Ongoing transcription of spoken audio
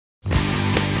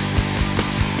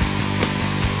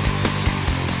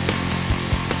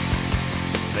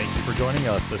joining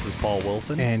us. This is Paul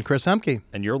Wilson. And Chris Hemke.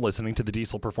 And you're listening to the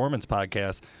Diesel Performance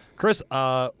Podcast. Chris,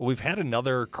 we've had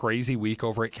another crazy week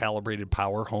over at Calibrated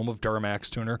Power, home of Duramax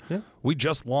Tuner. Yeah. We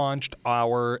just launched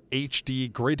our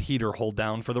HD grid heater hold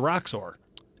down for the Roxor.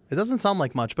 It doesn't sound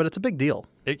like much, but it's a big deal.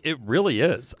 It really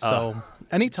is. So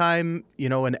anytime,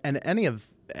 in any of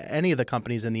the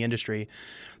companies in the industry,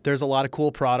 there's a lot of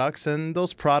cool products, and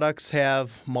those products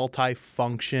have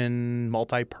multi-function,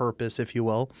 multi-purpose, if you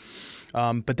will.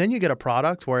 But then you get a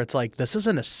product where it's like, this is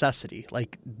a necessity.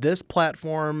 Like, this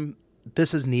platform,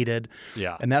 this is needed.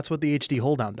 Yeah. And that's what the HD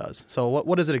hold down does. So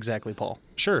what is it exactly, Paul?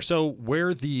 Sure. So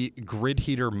where the grid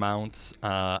heater mounts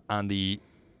on the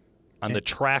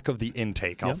track of the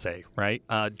intake, I'll say, right?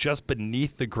 Just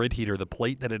beneath the grid heater, the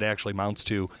plate that it actually mounts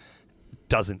to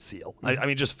doesn't seal. I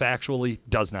mean, just factually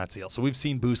does not seal. So we've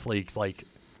seen boost leaks like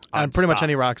on pretty much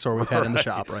any Roxor we've had in the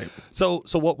shop, right? So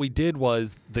what we did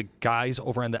was the guys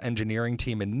over on the engineering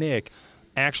team and Nick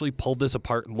actually pulled this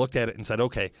apart and looked at it and said,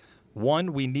 okay,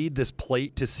 one, we need this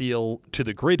plate to seal to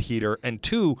the grid heater, and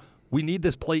two, we need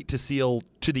this plate to seal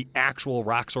to the actual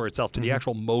Roxor itself, to the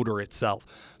actual motor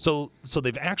itself. So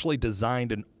they've actually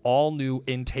designed an all-new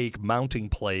intake mounting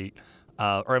plate,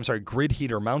 grid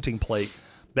heater mounting plate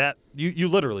that you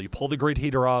literally pull the grid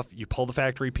heater off, you pull the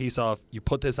factory piece off, you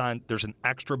put this on. There's an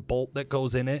extra bolt that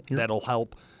goes in it that'll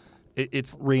help.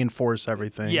 It's reinforce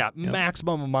everything. Yeah,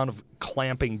 maximum amount of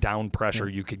clamping down pressure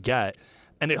you could get.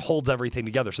 And it holds everything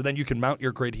together. So then you can mount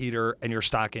your grid heater and your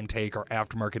stock intake or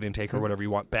aftermarket intake or whatever you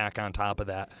want back on top of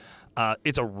that.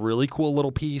 It's a really cool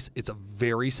little piece. It's a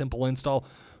very simple install.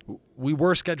 We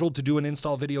were scheduled to do an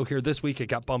install video here this week. It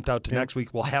got bumped out to next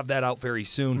week. We'll have that out very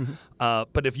soon.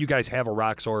 But if you guys have a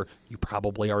Roxor, you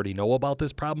probably already know about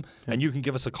this problem. And you can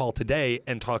give us a call today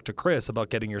and talk to Chris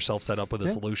about getting yourself set up with a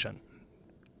solution.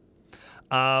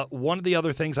 One of the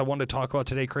other things I wanted to talk about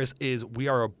today, Chris, is we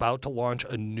are about to launch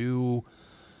a new...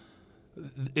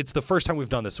 It's the first time we've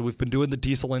done this. So we've been doing the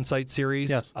Diesel Insight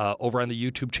series over on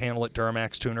the YouTube channel at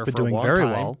Duramax Tuner for a long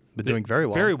time. Been doing very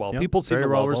well. Very well. Yep. People seem very to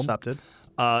well love recepted.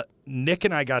 them. Nick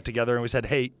and I got together and we said,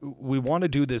 hey, we want to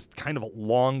do this kind of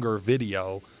longer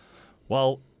video.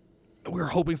 Well, we were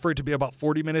hoping for it to be about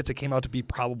 40 minutes. It came out to be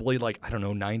probably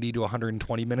 90 to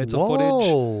 120 minutes of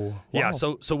footage. Wow. Yeah,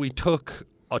 so we took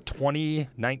a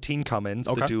 2019 Cummins,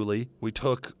 the dually. We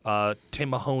took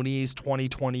Tim Mahoney's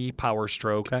 2020 Power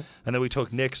Stroke, and then we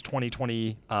took Nick's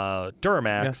 2020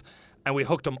 Duramax, and we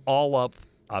hooked them all up,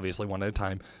 obviously one at a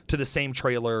time, to the same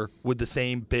trailer with the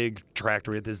same big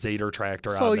tractor, the Zader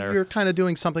tractor on there. So you're kind of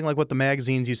doing something like what the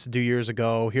magazines used to do years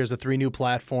ago. Here's the 3 new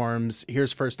platforms.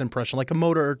 Here's first impression, like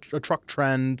a truck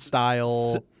trend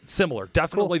style. Similar.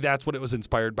 Definitely that's what it was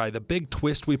inspired by. The big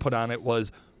twist we put on it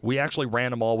was we actually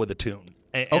ran them all with a tune.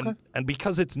 And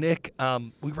because it's Nick,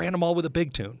 we ran them all with a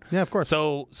big tune. Yeah, of course.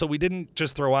 So we didn't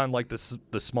just throw on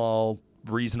the small,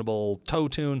 reasonable tow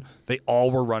tune. They all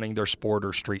were running their sport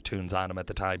or street tunes on them at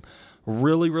the time.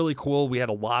 Really, really cool. We had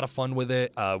a lot of fun with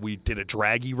it. We did a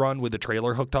draggy run with the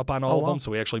trailer hooked up on all of them.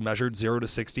 So we actually measured 0 to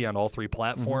 60 on all 3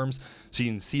 platforms. So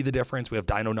you can see the difference. We have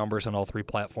dyno numbers on all 3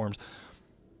 platforms.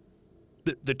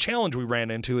 The challenge we ran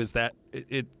into is that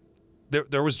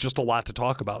there was just a lot to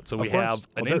talk about. So we have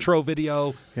an intro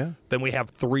video. Yeah. Then we have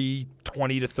 3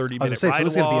 20 to 30 minute ride-alongs. So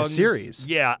this is going to be a series.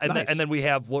 Yeah, and then we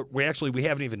have we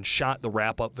haven't even shot the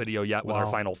wrap-up video yet with our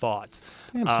final thoughts.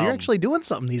 Damn, so you're actually doing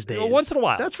something these days. Once in a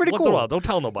while. That's pretty cool. Once in a while. Don't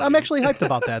tell nobody. I'm actually hyped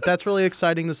about that. That's really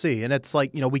exciting to see. And it's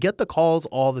like, we get the calls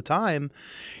all the time,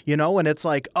 and it's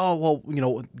like, oh,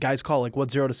 well, guys call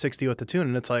what 0 to 60 with the tune,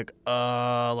 and it's like,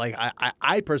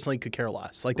 I personally could care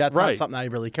less. Like, that's not something I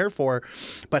really care for.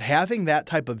 But having that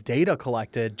type of data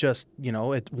collected just,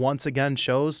 it once again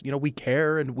shows, we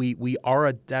care and we are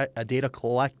a data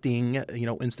collecting,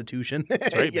 institution.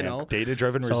 That's right,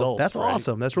 data-driven results. That's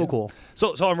awesome. That's real cool.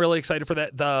 So I'm really excited for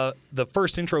that. The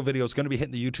first intro video is going to be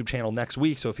hitting the YouTube channel next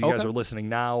week. So if you guys are listening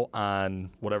now on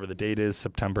whatever the date is,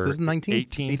 September 19th,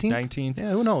 18th, 19th.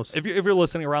 Yeah, who knows? If you're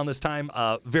listening around this time,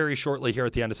 very shortly here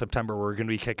at the end of September, we're going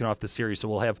to be kicking off the series. So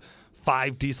we'll have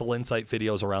 5 Diesel Insight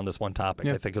videos around this one topic.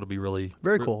 I think it'll be really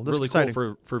very cool. This really is exciting.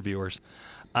 Cool for viewers.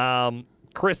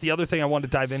 Chris, the other thing I wanted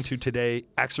to dive into today,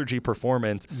 Exergy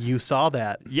Performance. You saw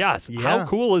that. Yes. Yeah. How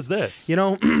cool is this?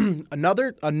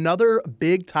 Another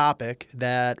big topic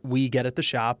that we get at the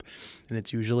shop, and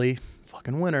it's usually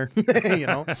fucking winter.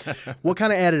 What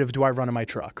kind of additive do I run in my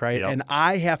truck, right? Yep. And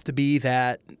I have to be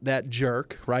that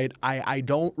jerk, right? I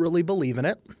don't really believe in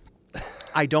it.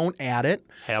 I don't add it.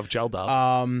 Have gelled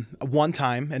up. One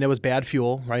time, and it was bad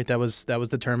fuel, right? That was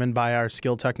determined by our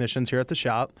skilled technicians here at the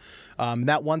shop.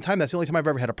 That one time, that's the only time I've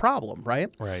ever had a problem, right?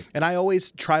 Right. And I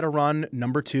always try to run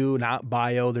number 2, not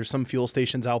bio. There's some fuel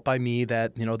stations out by me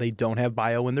that, they don't have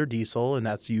bio in their diesel, and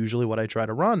that's usually what I try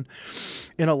to run.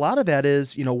 And a lot of that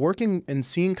is, working and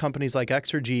seeing companies like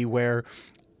Exergy where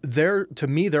to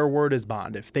me, their word is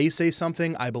bond. If they say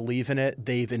something, I believe in it.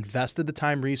 They've invested the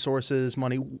time, resources,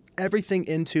 money, everything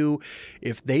into,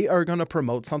 if they are going to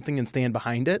promote something and stand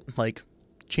behind it, like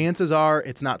chances are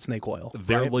it's not snake oil.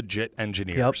 They're right? legit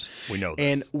engineers. Yep. We know this.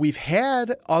 And we've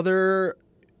had other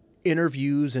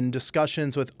interviews and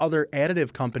discussions with other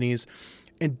additive companies.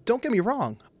 And don't get me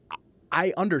wrong,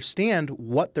 I understand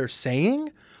what they're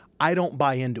saying. I don't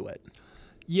buy into it.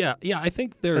 Yeah, I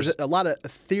think there's a lot of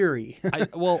theory.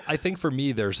 I think for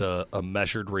me there's a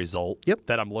measured result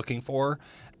that I'm looking for,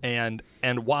 and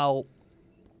while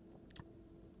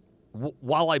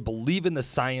I believe in the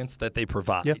science that they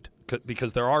provide,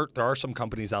 because there are some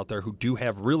companies out there who do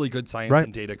have really good science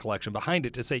and data collection behind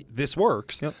it to say this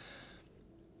works.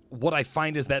 What I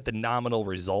find is that the nominal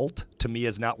result to me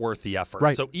is not worth the effort.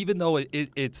 Right. So even though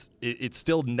it's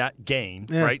still net gain,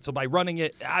 right? So by running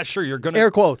it, sure, you're going to...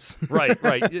 Air quotes. right.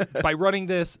 By running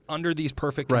this under these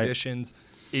perfect conditions,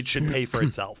 it should pay for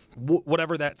itself.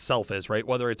 Whatever that self is, right?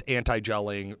 Whether it's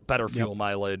anti-gelling, better fuel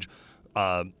mileage,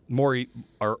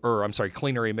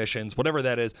 cleaner emissions, whatever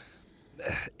that is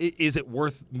it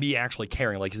worth me actually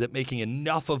caring? Like, is it making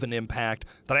enough of an impact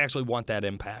that I actually want that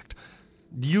impact?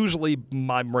 Usually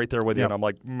I'm right there with you, and I'm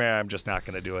like, man, I'm just not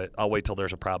going to do it. I'll wait till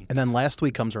there's a problem. And then last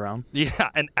week comes around. Yeah,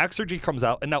 and Exergy comes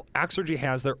out, and now Exergy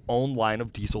has their own line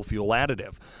of diesel fuel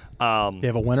additive. They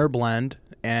have a winter blend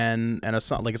and a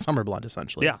summer blend,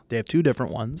 essentially. Yeah. They have 2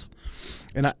 different ones.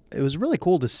 And it was really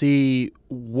cool to see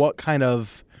what kind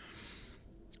of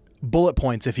bullet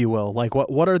points, if you will, like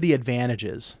what are the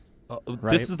advantages?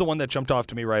 Right. This is the one that jumped off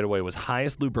to me right away, was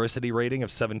highest lubricity rating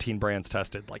of 17 brands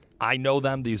tested. Like, I know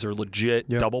them. These are legit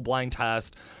double-blind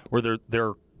tests where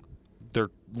they're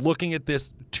looking at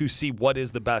this to see what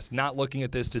is the best, not looking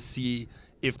at this to see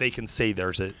if they can say there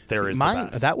is the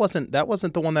best. That wasn't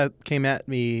the one that came at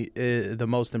me the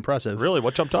most impressive. Really?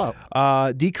 What jumped up?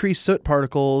 Decreased soot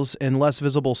particles and less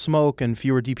visible smoke and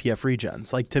fewer DPF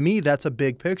regens. Like, to me, that's a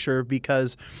big picture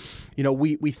because,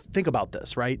 we think about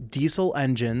this, right? Diesel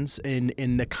engines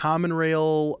in the common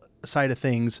rail side of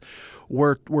things,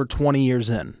 we're 20 years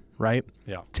in, right?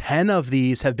 Yeah. 10 of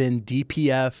these have been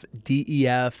DPF,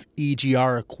 DEF,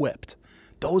 EGR equipped.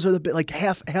 Those are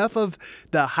half of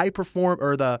the high perform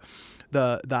or the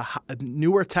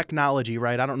newer technology,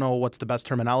 right? I don't know what's the best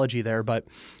terminology there, but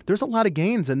there's a lot of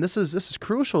gains, and this is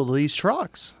crucial to these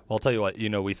trucks. Well, I'll tell you what,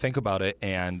 we think about it,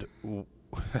 and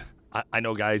I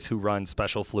know guys who run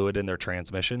special fluid in their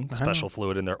transmission, special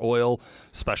fluid in their oil,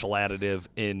 special additive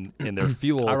in their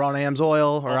fuel. I run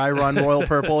AMSOIL, or I run Royal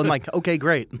Purple, and okay,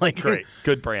 great. Great,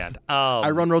 good brand.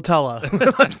 I run Rotella.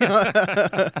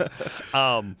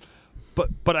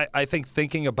 But I think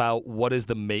thinking about what is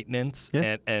the maintenance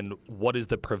and what is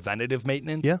the preventative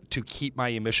maintenance to keep my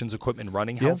emissions equipment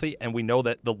running healthy, and we know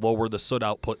that the lower the soot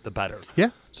output, the better.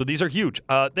 Yeah. So these are huge.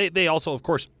 They also, of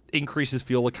course, increases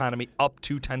fuel economy up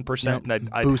to 10%. And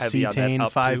I'd boost heavy on that, cetane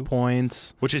up 5 to,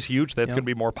 points. which is huge. That's going to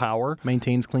be more power.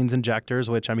 Maintains, cleans injectors,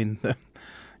 which, I mean,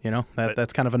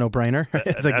 that's kind of a no-brainer.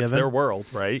 It's a given. That's their world,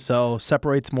 right? So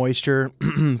separates moisture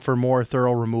for more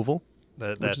thorough removal.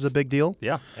 Which is a big deal.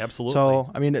 Yeah, absolutely.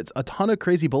 So, I mean, it's a ton of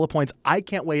crazy bullet points. I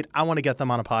can't wait. I want to get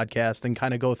them on a podcast and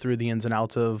kind of go through the ins and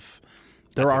outs of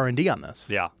their R&D on this.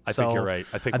 Yeah, I think you're right.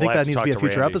 I think that needs to be a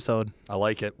future episode. I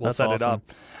like it. We'll That's set awesome.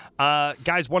 it up.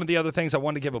 Guys, one of the other things I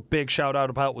wanted to give a big shout out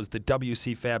about was the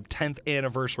WC Fab 10th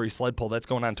anniversary sled pull. That's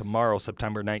going on tomorrow,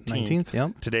 September 19th. 19th, yeah.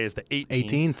 Today is the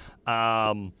 18th.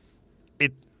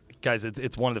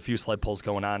 It's one of the few sled pulls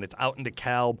going on. It's out in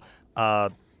DeKalb.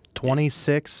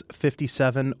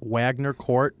 2657 Wagner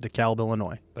Court, DeKalb,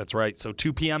 Illinois. That's right. So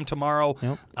 2 p.m. tomorrow.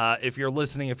 Yep. If you're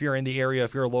listening, if you're in the area,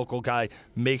 if you're a local guy,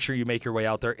 make sure you make your way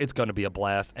out there. It's going to be a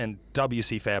blast. And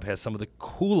WC Fab has some of the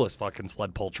coolest fucking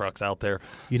sled pull trucks out there.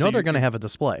 They're going to have a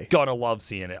display. Going to love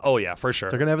seeing it. Oh, yeah, for sure.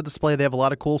 They're going to have a display. They have a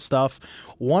lot of cool stuff.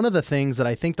 One of the things that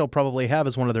I think they'll probably have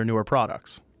is one of their newer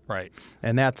products. Right.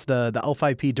 And that's the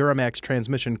L5P Duramax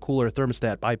transmission cooler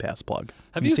thermostat bypass plug.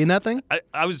 Have you seen that thing?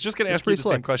 I was just going to ask you the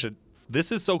same question.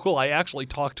 This is so cool. I actually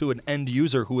talked to an end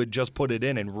user who had just put it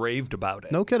in and raved about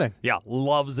it. No kidding. Yeah,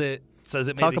 loves it. Says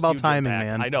it made Talk a about huge timing,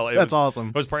 impact. man. I know. That's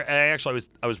awesome.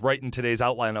 I was writing today's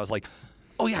outline. I was like,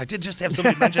 oh, yeah, I did just have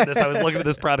somebody mention this. I was looking at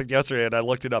this product yesterday, and I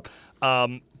looked it up.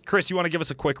 Chris, you want to give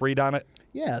us a quick read on it?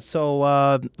 Yeah,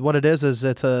 so what it is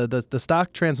it's the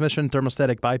stock transmission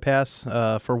thermostatic bypass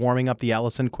for warming up the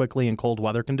Allison quickly in cold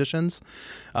weather conditions.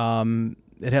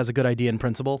 It has a good idea in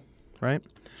principle, right?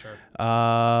 Sure.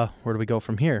 Where do we go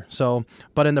from here? So,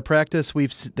 but in the practice,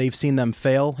 they've seen them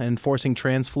fail in forcing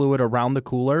trans fluid around the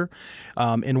cooler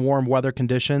in warm weather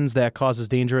conditions that causes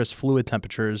dangerous fluid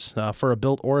temperatures for a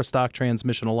built or a stock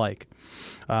transmission alike.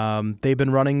 They've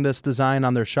been running this design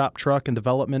on their shop truck and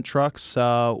development trucks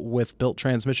with built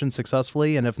transmissions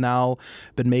successfully, and have now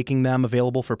been making them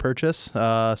available for purchase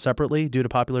separately due to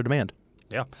popular demand.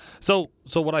 Yeah. So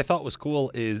what I thought was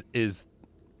cool is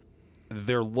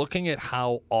they're looking at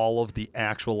how all of the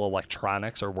actual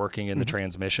electronics are working in the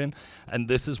transmission, and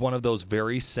this is one of those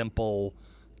very simple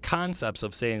concepts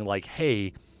of saying, like,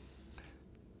 hey,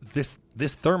 this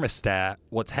thermostat,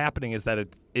 what's happening is that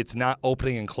it's not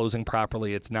opening and closing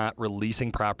properly, it's not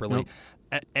releasing properly. Nope.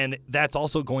 And that's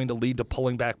also going to lead to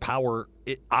pulling back power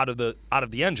out of the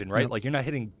engine, right? Yep. Like, you're not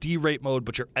hitting derate mode,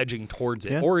 but you're edging towards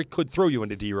it, Yeah. or it could throw you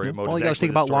into derate mode. Well, you got to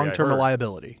think about long-term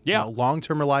reliability. Yeah,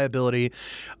 long-term reliability.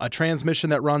 A transmission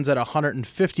that runs at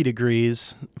 150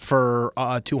 degrees for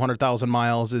 200,000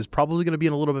 miles is probably going to be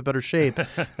in a little bit better shape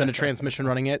than a transmission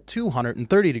running at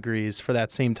 230 degrees for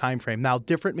that same time frame. Now,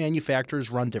 different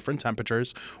manufacturers run different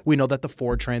temperatures. We know that the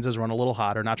Ford Transits run a little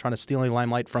hotter. Not trying to steal any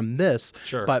limelight from this,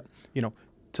 sure, but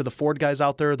to the Ford guys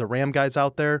out there, the Ram guys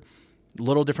out there,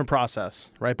 little different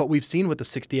process, right? But we've seen with the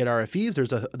 68 RFEs,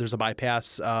 there's a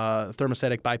bypass,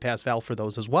 thermostatic bypass valve for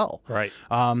those as well. Right.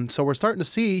 So we're starting to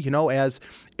see,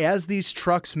 as these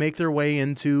trucks make their way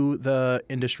into the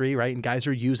industry, right, and guys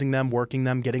are using them, working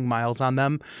them, getting miles on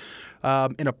them.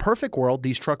 In a perfect world,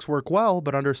 these trucks work well,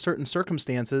 but under certain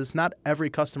circumstances, not every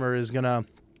customer is going to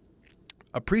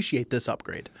appreciate this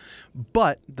upgrade.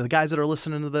 But the guys that are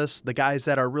listening to this, the guys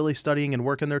that are really studying and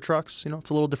working their trucks, it's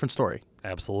a little different story.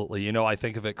 Absolutely. I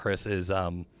think of it, Chris, is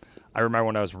I remember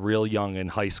when I was real young in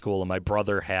high school and my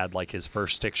brother had like his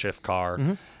first stick shift car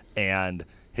and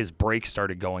his brakes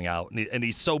started going out. And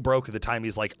he's so broke at the time,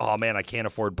 he's like, oh man, I can't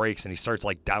afford brakes. And he starts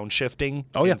like downshifting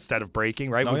instead of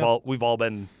braking, right? We've all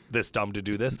been this dumb to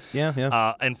do this.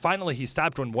 Yeah. And finally he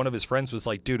stopped when one of his friends was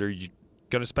like, dude, are you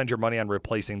going to spend your money on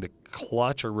replacing the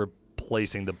clutch or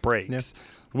replacing the brakes?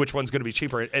 Which one's going to be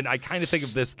cheaper? And I kind of think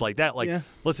of this like that. Like,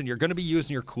 listen, you're going to be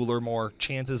using your cooler more.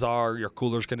 Chances are your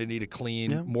cooler's going to need to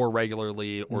clean more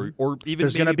regularly, or even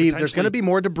there's going to be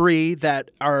more debris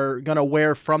that are going to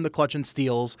wear from the clutch and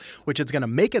steels, which is going to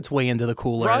make its way into the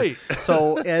cooler. Right.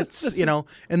 So it's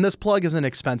and this plug isn't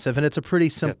expensive, and it's a pretty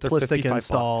simplistic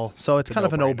install. So it's kind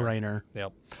of a no-brainer.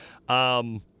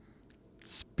 Yep.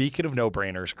 Speaking of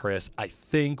no-brainers, Chris, I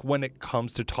think when it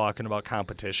comes to talking about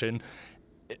competition,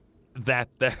 that's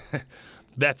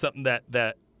something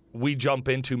that we jump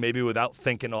into maybe without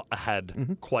thinking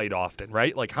ahead quite often,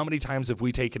 right? Like, how many times have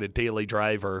we taken a daily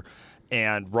driver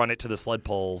and run it to the sled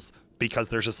poles because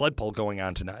there's a sled pole going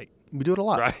on tonight? We do it a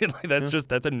lot, right? Like,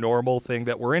 that's a normal thing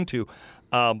that we're into.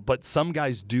 But some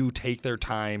guys do take their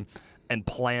time and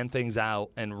plan things out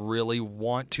and really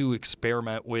want to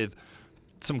experiment with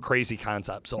some crazy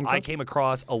concepts. So I came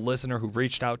across a listener who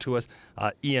reached out to us,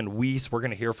 Ian Weiss. We're going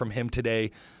to hear from him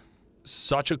today.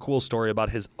 Such a cool story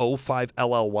about his 05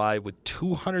 LLY with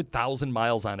 200,000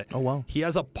 miles on it. Oh, wow. He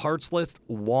has a parts list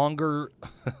longer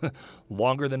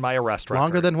than my arrest record.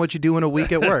 Longer than what you do in a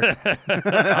week at work.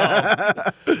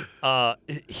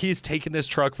 He's taken this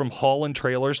truck from haul and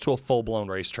trailers to a full-blown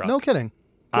race truck. No kidding.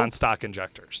 On stock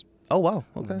injectors. Oh, wow.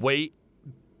 Okay.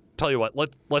 Tell you what,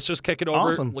 let's just kick it over.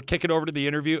 Awesome. Kick it over to the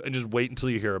interview and just wait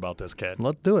until you hear about this kid.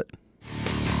 Let's do it.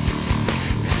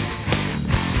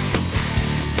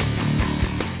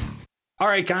 All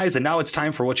right, guys, and now it's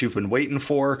time for what you've been waiting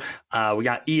for. We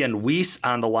got Ian Weiss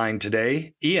on the line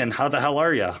today. Ian, how the hell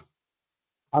are you?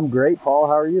 I'm great, Paul.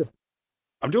 How are you?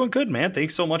 I'm doing good, man.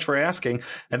 Thanks so much for asking.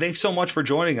 And thanks so much for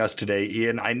joining us today,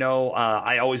 Ian. I know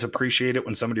I always appreciate it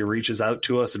when somebody reaches out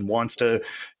to us and wants to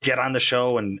get on the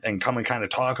show and come and kind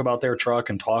of talk about their truck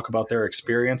and talk about their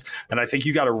experience. And I think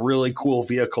you got a really cool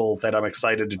vehicle that I'm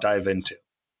excited to dive into.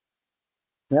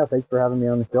 Yeah, thanks for having me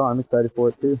on the show. I'm excited for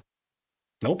it, too.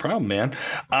 No problem, man.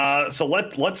 So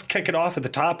let's kick it off at the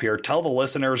top here. Tell the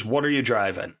listeners, what are you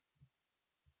driving?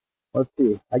 Let's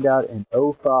see. I got an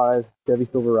 05 Chevy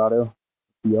Silverado.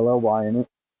 LLY in it.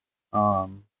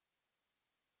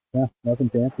 Yeah, nothing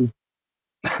fancy.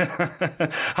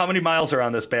 How many miles are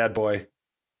on this bad boy?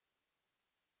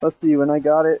 Let's see. When I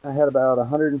got it, I had about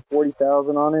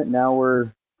 140,000 on it. Now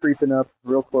we're creeping up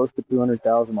real close to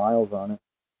 200,000 miles on it.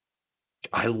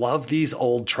 I love these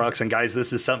old trucks. And guys,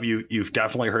 this is something you've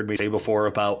definitely heard me say before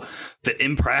about the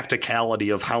impracticality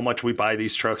of how much we buy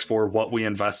these trucks for, what we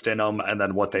invest in them, and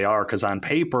then what they are. Because on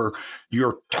paper,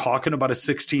 you're talking about a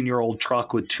 16-year-old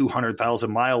truck with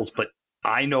 200,000 miles. But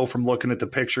I know from looking at the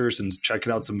pictures and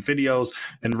checking out some videos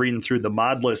and reading through the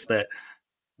mod list that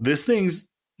this thing's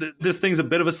a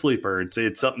bit of a sleeper.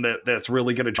 It's something that's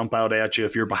really going to jump out at you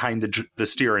if you're behind the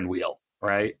steering wheel,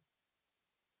 right?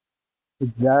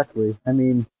 Exactly. I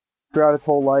mean, throughout its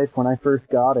whole life, when I first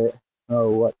got it,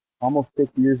 almost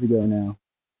 6 years ago now,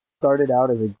 started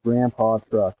out as a grandpa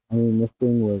truck. I mean, this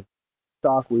thing was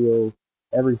stock wheels,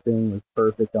 everything was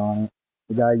perfect on it.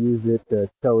 The guy used it to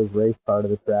tow his race car to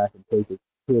the track and take his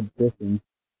kid fishing.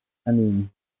 I mean,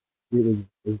 it was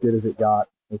as good as it got,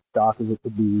 as stock as it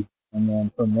could be. And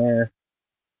then from there,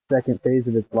 second phase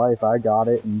of its life, I got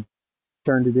it and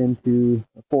turned it into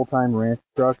a full-time ranch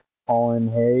truck, hauling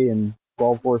hay and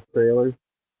 12-horse trailers,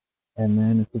 and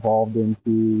then it's evolved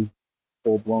into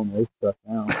full-blown race truck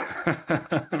now.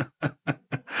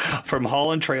 From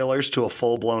hauling trailers to a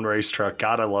full-blown race truck.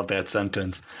 God, I love that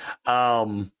sentence.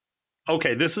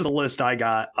 Okay, this is a list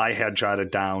I had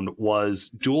jotted down, was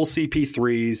dual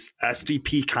CP3s,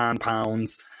 SDP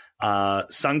compounds,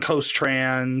 Suncoast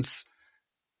Trans.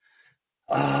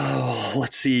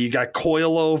 Let's see, you got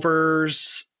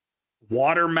coilovers,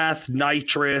 water meth,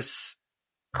 nitrous,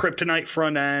 kryptonite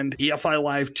front end, EFI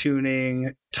live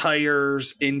tuning,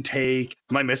 tires, intake.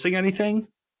 Am I missing anything?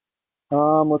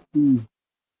 Let's see.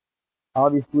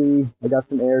 Obviously, I got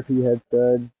some air to head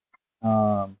stud,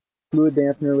 fluid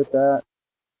dampener with that.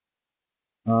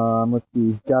 Let's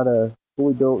see. Got a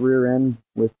fully built rear end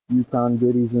with Yukon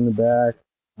goodies in the back.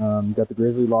 Got the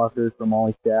Grizzly locker from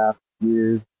Ollie Shaft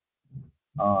gears.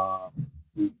 The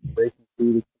racing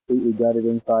seat is completely gutted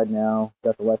inside now.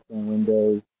 Got the Lexan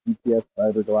windows. GPS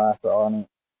fiberglass on it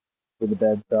for the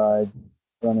bedside.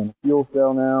 Running a fuel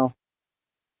cell now.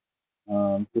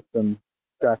 Just some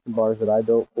traction bars that I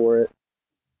built for it.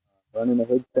 Running a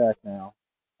hood stack now.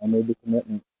 I made the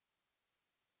commitment.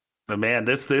 Oh, man,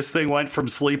 this thing went from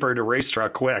sleeper to race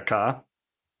truck quick, huh?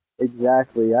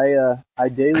 Exactly. I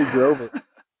daily drove it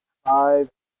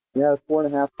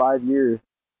 4.5, 5 years,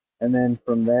 and then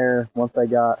from there, once I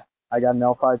got an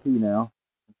L5P now,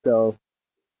 so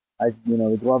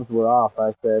the gloves were off.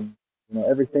 I said,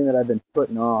 everything that I've been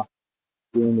putting off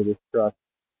doing to this truck,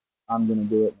 I'm gonna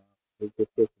do it now. It's just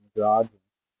sits in the garage.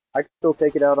 I can still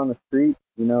take it out on the street.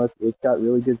 It's got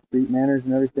really good street manners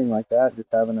and everything like that. Just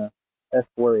having a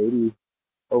S480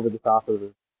 over the top of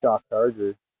the stock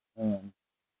Charger, and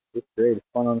it's great. It's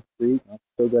fun on the street. I can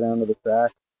still go down to the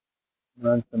track and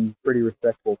run some pretty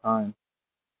respectable times.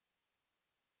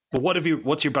 Well,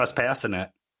 what's your best passing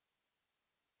at?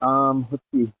 Let's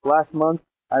see. Last month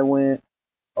I went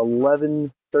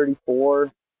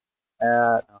 11:34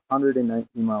 at 119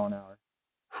 mile an hour.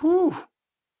 Whew.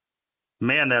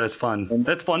 Man, that is fun. And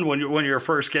that's fun when you're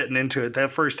first getting into it.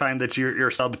 That first time that you're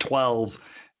sub 12s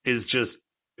is just,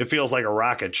 it feels like a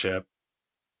rocket ship.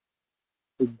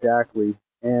 Exactly.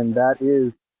 And that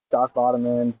is stock bottom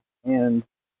end and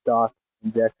stock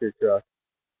injector truck.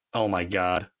 Oh my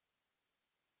God.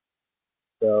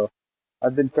 So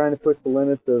I've been trying to push the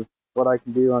limits of what I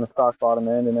can do on a stock bottom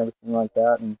end and everything like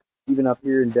that. And even up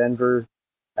here in Denver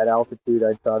at altitude,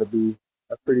 I thought it'd be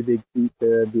a pretty big feat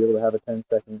to be able to have a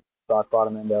 10-second stock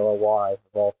bottom end LLY of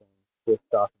all things with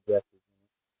stock injectors.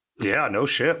 Yeah, no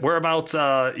shit. Whereabouts,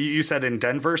 you said in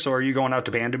Denver, so are you going out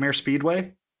to Bandimere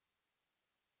Speedway?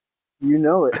 You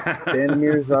know it.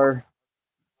 Bandimere's our...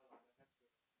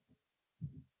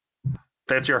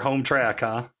 That's your home track,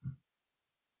 huh?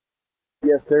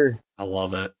 Yes, sir. I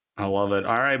love it. All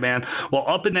right, man. Well,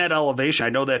 up in that elevation, I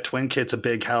know that twin kit's a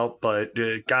big help, but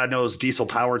God knows Diesel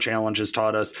Power Challenge has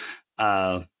taught us,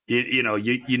 you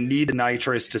need the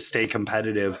nitrous to stay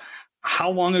competitive.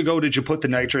 How long ago did you put the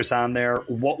nitrous on there?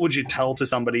 What would you tell to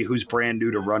somebody who's brand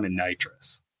new to running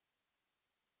nitrous?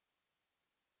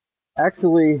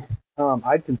 Actually,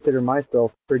 I'd consider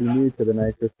myself pretty new to the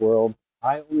nitrous world.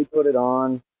 I only put it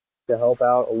on to help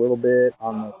out a little bit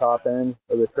on the top end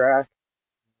of the track.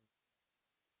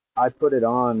 I put it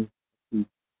on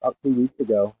up 2 weeks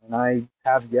ago, and I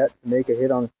have yet to make a hit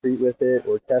on the street with it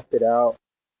or test it out.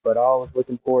 But all I was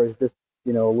looking for is just, a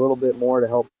little bit more to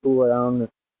help cool down,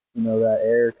 that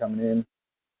air coming in, as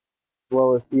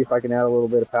well as see if I can add a little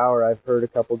bit of power. I've heard a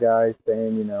couple guys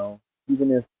saying,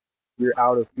 even if you're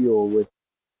out of fuel, which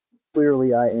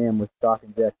clearly I am with stock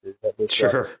injectors at this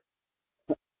Sure.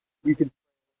 level, you could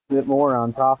put a bit more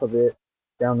on top of it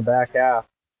down the back half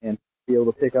and be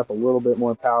able to pick up a little bit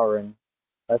more power, and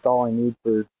that's all I need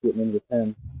for getting into the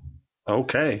 10.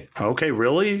 Okay. Okay.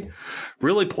 Really,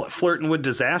 really flirting with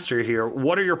disaster here.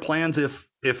 What are your plans if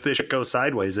this shit goes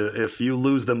sideways? If you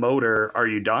lose the motor, are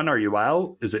you done? Are you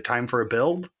out? Is it time for a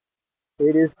build?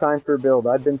 It is time for a build.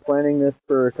 I've been planning this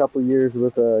for a couple years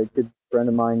with a good friend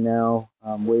of mine now,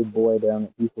 Wade Boyd down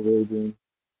at Diesel Raging.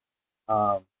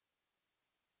 Um,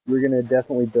 we're gonna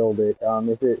definitely build it.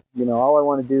 If it, all I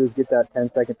want to do is get that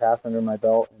 10-second pass under my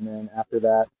belt, and then after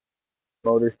that,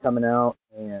 motor's coming out,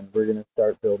 and we're gonna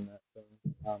start building that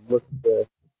thing. Looking to,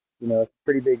 it's a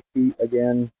pretty big feat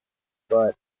again,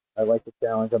 but I like the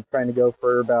challenge. I'm trying to go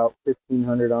for about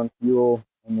 1,500 on fuel,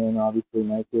 and then obviously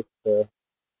nitrous to,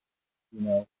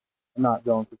 I'm not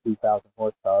going for 2,000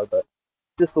 horsepower, but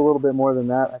just a little bit more than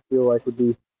that, I feel like would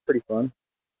be pretty fun.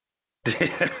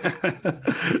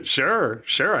 Sure.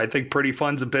 I think pretty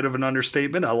fun's a bit of an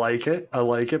understatement. I like it,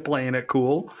 playing it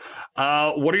cool.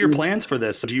 What are your plans for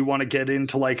this? Do you want to get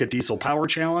into like a diesel power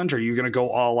challenge? Are you going to go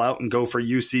all out and go for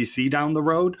UCC down the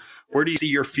road? Where do you see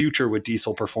your future with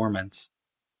diesel performance?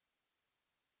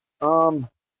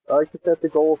 I like to set the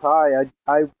goals high.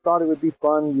 I thought it would be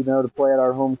fun, to play at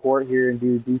our home court here and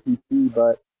do DCC,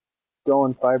 but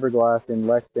going fiberglass in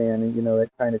Lexan,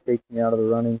 it kind of takes me out of the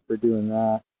running for doing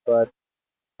that. But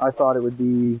I thought it would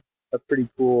be a pretty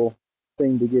cool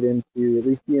thing to get into, at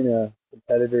least being a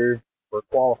competitor or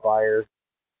qualifier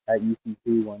at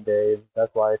UCC one day. And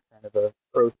that's why it's kind of a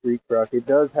pro street truck. It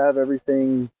does have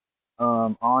everything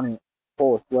on it,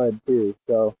 full of sled too.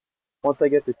 So once I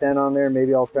get the 10 on there,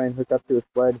 maybe I'll try and hook up to a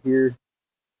sled here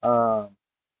and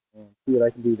see what I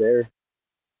can do there.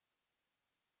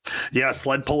 Yeah,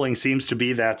 sled pulling seems to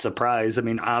be that surprise. I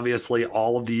mean, obviously,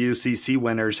 all of the UCC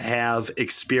winners have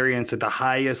experience at the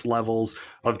highest levels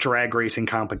of drag racing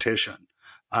competition.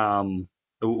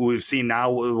 We've seen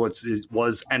now was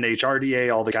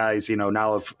NHRDA, all the guys,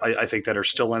 now I think that are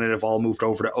still in it have all moved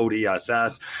over to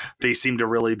ODSS. They seem to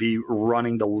really be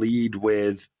running the lead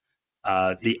with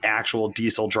the actual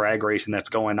diesel drag racing that's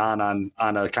going on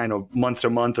a kind of month to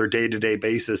month or day to day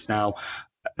basis now.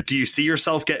 Do you see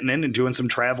yourself getting in and doing some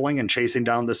traveling and chasing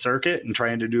down the circuit and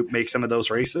trying to make some of those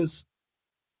races?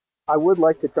 I would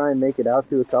like to try and make it out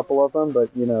to a couple of them, but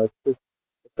it's just,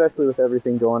 especially with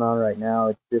everything going on right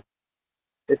now,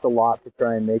 it's a lot to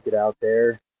try and make it out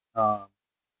there.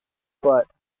 But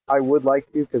I would like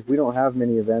to, because we don't have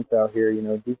many events out here.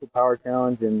 Diesel Power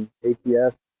Challenge and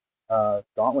ATS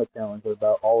Gauntlet Challenge are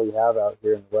about all we have out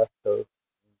here in the West Coast,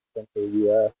 in Central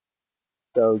U.S.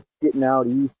 So getting out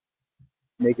east,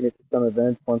 making it to some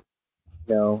events once,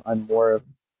 I'm more of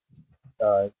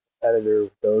a competitor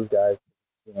with those guys.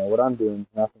 What I'm doing is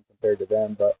nothing compared to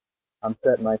them, but I'm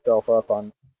setting myself up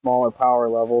on smaller power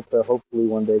level to hopefully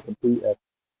one day compete at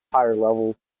higher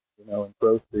levels, in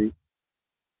Pro Street.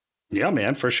 Yeah,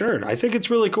 man, for sure. I think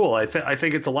it's really cool. I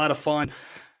think it's a lot of fun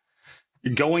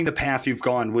going the path you've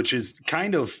gone, which is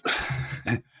kind of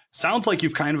sounds like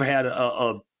you've kind of had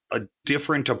a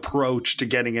different approach to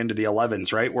getting into the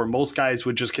 11s, right? Where most guys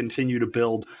would just continue to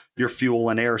build your fuel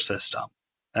and air system.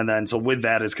 And then so with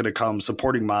that is going to come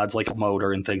supporting mods like a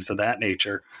motor and things of that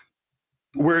nature.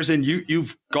 Whereas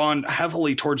you've gone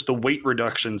heavily towards the weight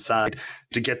reduction side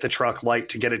to get the truck light,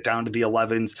 to get it down to the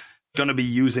 11s, going to be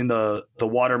using the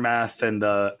water meth and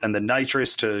the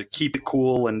nitrous to keep it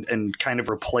cool and kind of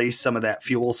replace some of that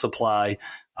fuel supply,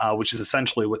 which is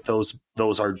essentially what those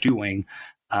are doing.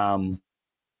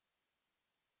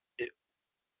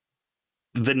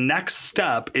 The next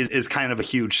step is kind of a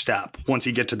huge step once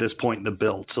you get to this point in the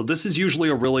build. So this is usually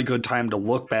a really good time to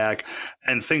look back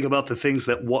and think about the things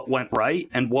that what went right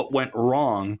and what went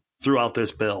wrong throughout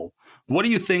this build. What do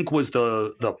you think was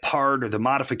the part or the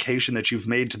modification that you've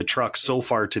made to the truck so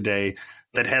far today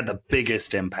that had the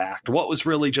biggest impact? What was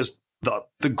really just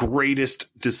the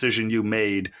greatest decision you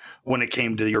made when it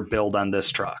came to your build on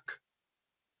this truck?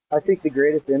 I think the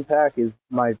greatest impact is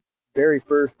my very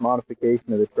first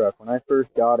modification of the truck. When I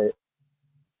first got it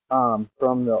from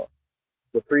the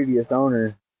previous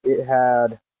owner, it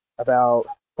had about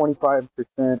 25%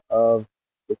 of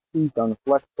the teeth on the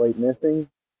flex plate missing,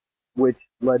 which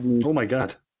led me oh my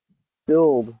god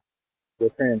build the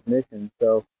transmission.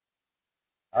 So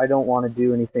I don't want to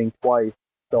do anything twice.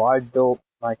 So I built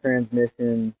my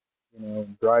transmission,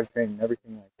 drivetrain and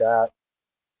everything like that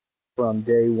from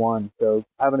day one. So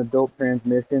having a built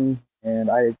transmission,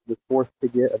 and I was forced to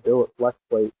get a billet flex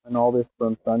plate, and all this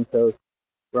from Suncoast,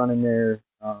 running their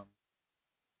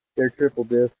triple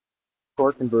disc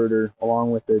torque converter along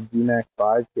with the G-Max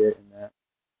 5 kit in that.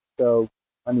 So,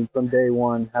 from day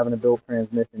one, having a built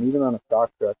transmission, even on a stock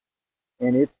truck,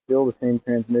 and it's still the same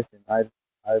transmission. I've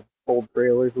pulled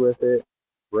trailers with it,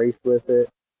 raced with it,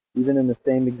 even in the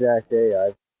same exact day.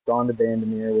 I've gone to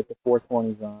Bandimere with the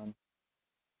 420s on,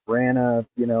 ran a,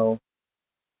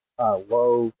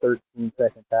 low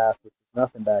 13-second pass, which was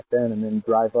nothing back then, and then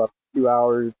drive up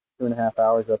 2.5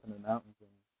 hours up in the mountains and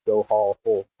go haul a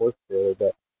full horse trailer.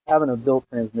 But having a built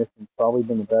transmission's probably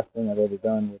been the best thing I've ever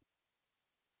done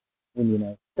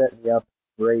and set me up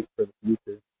great for the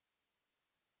future.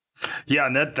 Yeah,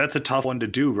 and that's a tough one to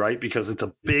do, right? Because it's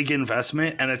a big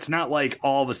investment, and it's not like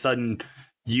all of a sudden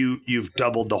you've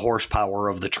doubled the horsepower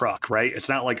of the truck, right? It's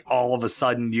not like all of a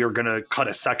sudden you're going to cut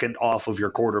a second off of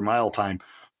your quarter mile time,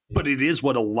 but it is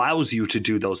what allows you to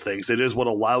do those things. It is what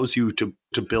allows you to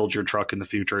build your truck in the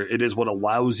future. It is what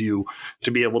allows you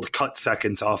to be able to cut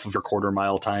seconds off of your quarter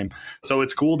mile time. So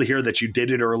it's cool to hear that you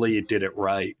did it early, you did it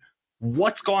right.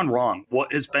 What's gone wrong?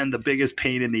 What has been the biggest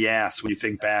pain in the ass when you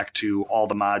think back to all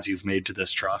the mods you've made to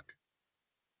this truck?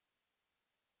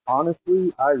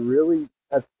 Honestly, I really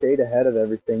have stayed ahead of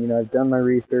everything. I've done my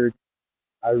research.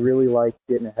 I really like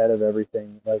getting ahead of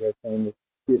everything. Like I was saying, with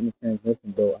getting the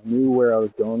transmission built, I knew where I was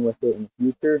going with it in the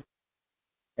future.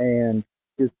 And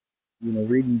just,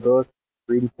 reading books,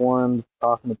 reading forums,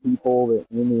 talking to people that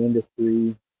in the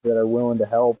industry that are willing to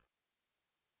help.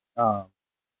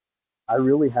 I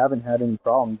really haven't had any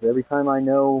problems. Every time I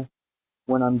know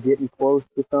when I'm getting close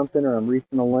to something or I'm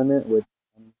reaching a limit, which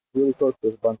I'm really close to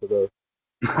a bunch of those,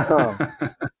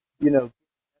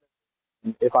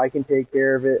 if I can take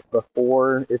care of it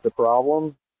before it's a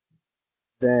problem,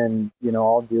 then,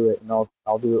 I'll do it, and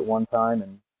I'll do it one time,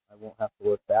 and I won't have to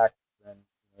look back. Then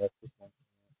that's just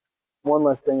one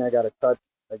less thing I got to touch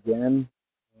again,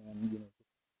 and,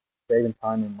 saving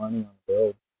time and money on the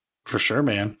build. For sure,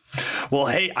 man. Well,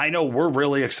 hey, I know we're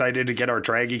really excited to get our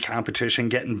draggy competition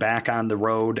getting back on the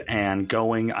road and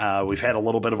going. We've had a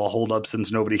little bit of a holdup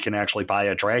since nobody can actually buy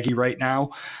a draggy right now.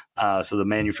 So the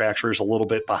manufacturer's a little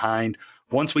bit behind.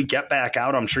 Once we get back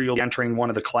out, I'm sure you'll be entering one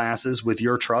of the classes with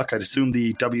your truck. I'd assume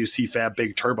the WC Fab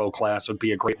Big Turbo class would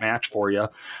be a great match for you.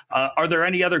 Are there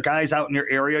any other guys out in your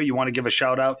area you want to give a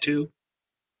shout out to?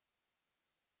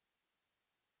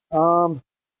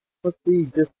 Let's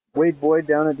see, just Wade Boyd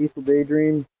down at Diesel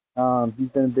Daydream. He's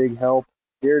been a big help.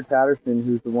 Jared Patterson,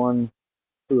 who's the one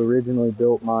who originally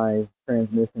built my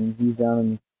transmission, he's down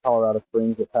in Colorado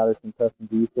Springs at Patterson Custom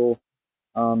Diesel.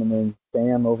 And then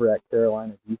Sam over at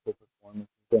Carolina Diesel Performance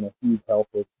has been a huge help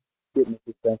with getting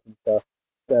the suspension stuff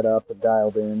set up and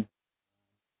dialed in.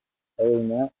 Other than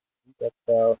that, I think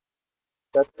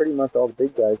that's pretty much all the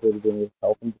big guys that have been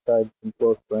helping besides some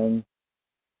close friends.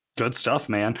 Good stuff,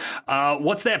 man.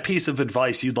 What's that piece of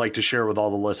advice you'd like to share with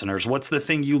all the listeners? What's the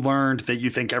thing you learned that you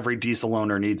think every diesel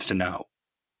owner needs to know?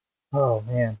 Oh,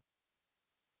 man.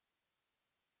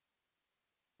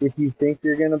 If you think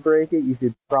you're going to break it, you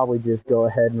should probably just go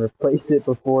ahead and replace it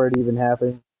before it even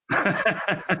happens. As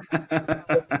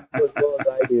well as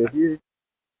I do.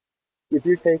 If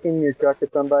you're taking your truck to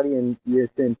somebody and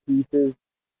it's in pieces,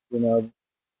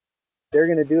 they're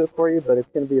going to do it for you, but it's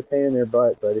going to be a pain in their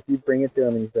butt. But if you bring it to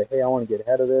them and you say, hey, I want to get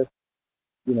ahead of this,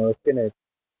 it's going to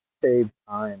save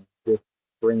time just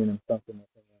bringing them something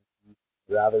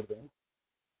rather than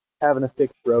having to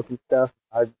fix broken stuff.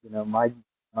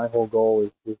 My whole goal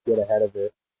is just get ahead of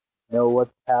it. Know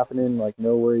what's happening,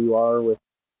 know where you are with,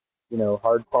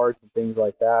 hard parts and things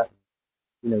like that.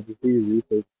 Just do your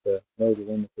research to know the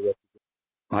limits of what you do.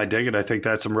 I dig it. I think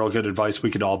that's some real good advice we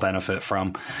could all benefit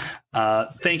from.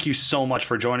 Thank you so much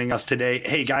for joining us today.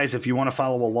 Hey, guys, if you want to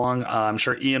follow along, I'm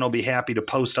sure Ian will be happy to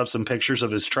post up some pictures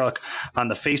of his truck on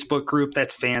the Facebook group.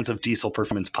 That's Fans of Diesel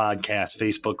Performance Podcast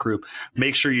Facebook group.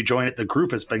 Make sure you join it. The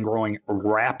group has been growing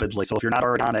rapidly. So if you're not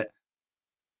already on it,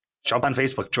 jump on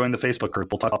Facebook, join the Facebook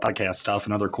group. We'll talk about podcast stuff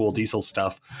and other cool diesel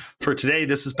stuff. For today,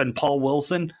 this has been Paul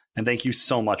Wilson, and thank you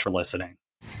so much for listening.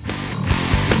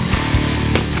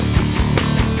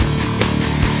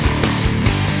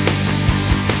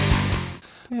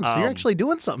 Damn, so you're actually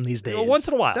doing something these days. Once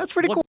in a while. That's pretty cool.